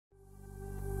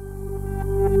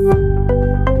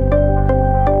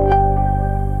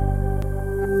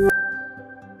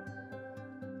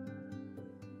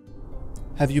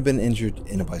Have you been injured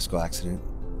in a bicycle accident?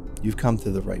 You've come to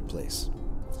the right place.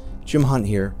 Jim Hunt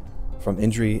here from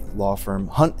injury law firm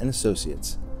Hunt &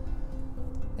 Associates,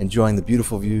 enjoying the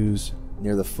beautiful views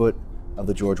near the foot of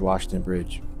the George Washington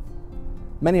Bridge.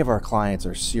 Many of our clients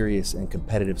are serious and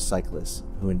competitive cyclists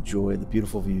who enjoy the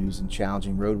beautiful views and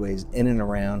challenging roadways in and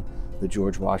around the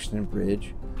George Washington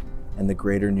Bridge and the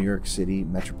greater New York City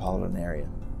metropolitan area.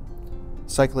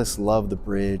 Cyclists love the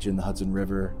bridge and the Hudson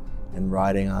River and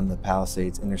riding on the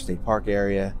Palisades Interstate Park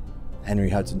area, Henry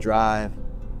Hudson Drive,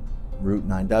 Route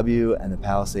 9W, and the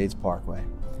Palisades Parkway.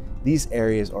 These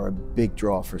areas are a big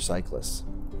draw for cyclists.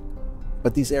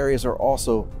 But these areas are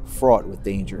also fraught with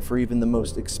danger for even the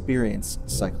most experienced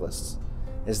cyclists,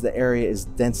 as the area is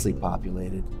densely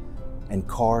populated and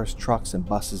cars, trucks, and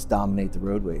buses dominate the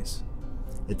roadways.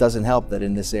 It doesn't help that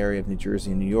in this area of New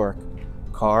Jersey and New York,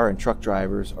 car and truck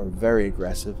drivers are very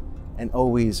aggressive and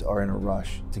always are in a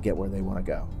rush to get where they want to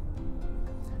go.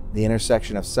 The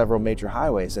intersection of several major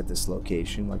highways at this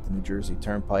location, like the New Jersey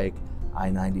Turnpike,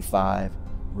 I-95,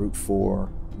 Route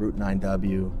 4, Route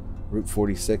 9W, Route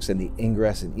 46, and the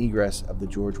ingress and egress of the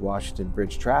George Washington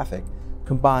Bridge traffic,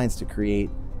 combines to create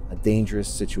a dangerous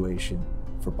situation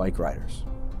for bike riders.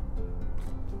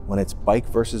 When it's bike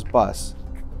versus bus,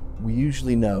 we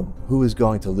usually know who is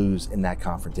going to lose in that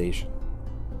confrontation.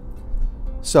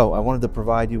 So I wanted to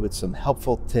provide you with some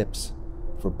helpful tips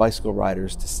for bicycle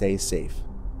riders to stay safe.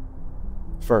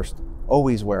 First,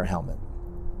 always wear a helmet.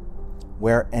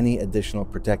 Wear any additional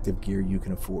protective gear you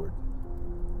can afford.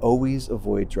 Always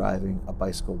avoid driving a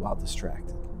bicycle while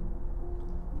distracted.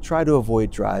 Try to avoid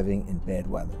driving in bad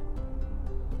weather.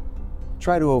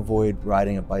 Try to avoid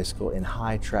riding a bicycle in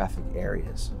high traffic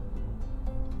areas.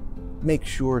 Make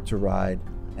sure to ride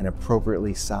an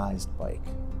appropriately sized bike.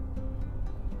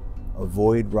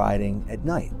 Avoid riding at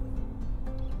night.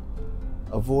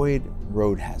 Avoid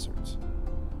road hazards.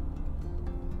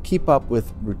 Keep up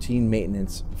with routine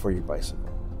maintenance for your bicycle,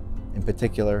 in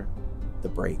particular, the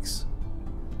brakes.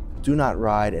 Do not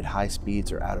ride at high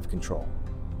speeds or out of control.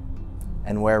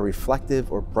 And wear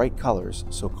reflective or bright colors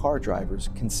so car drivers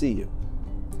can see you.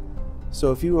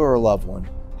 So if you or a loved one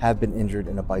have been injured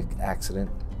in a bike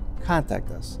accident, contact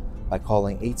us by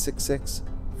calling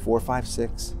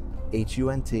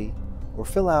 866-456-HUNT or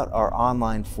fill out our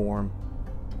online form,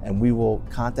 and we will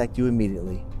contact you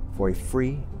immediately for a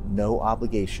free, no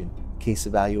obligation case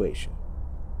evaluation.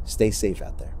 Stay safe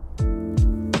out there.